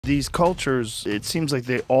These cultures, it seems like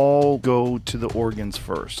they all go to the organs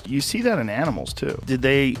first. You see that in animals too. Did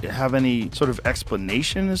they have any sort of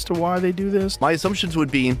explanation as to why they do this? My assumptions would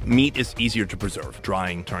be meat is easier to preserve,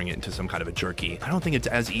 drying, turning it into some kind of a jerky. I don't think it's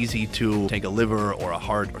as easy to take a liver or a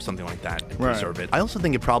heart or something like that and preserve it. I also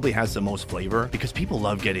think it probably has the most flavor because people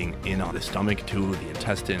love getting in on the stomach too, the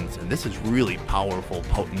intestines, and this is really powerful,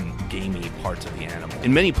 potent, gamey parts of the animal.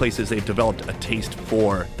 In many places, they've developed a taste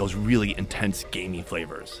for those really intense, gamey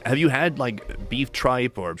flavors. Have you had like beef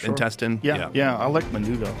tripe or intestine? Yeah, I like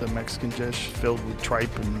menudo, the Mexican dish filled with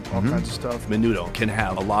tripe and all kinds of stuff. Menudo can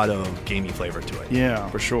have a lot of gamey flavor to it. Yeah,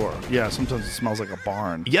 for sure. Yeah, sometimes it smells like a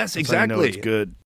barn. Yes, That's how you know exactly. it's good.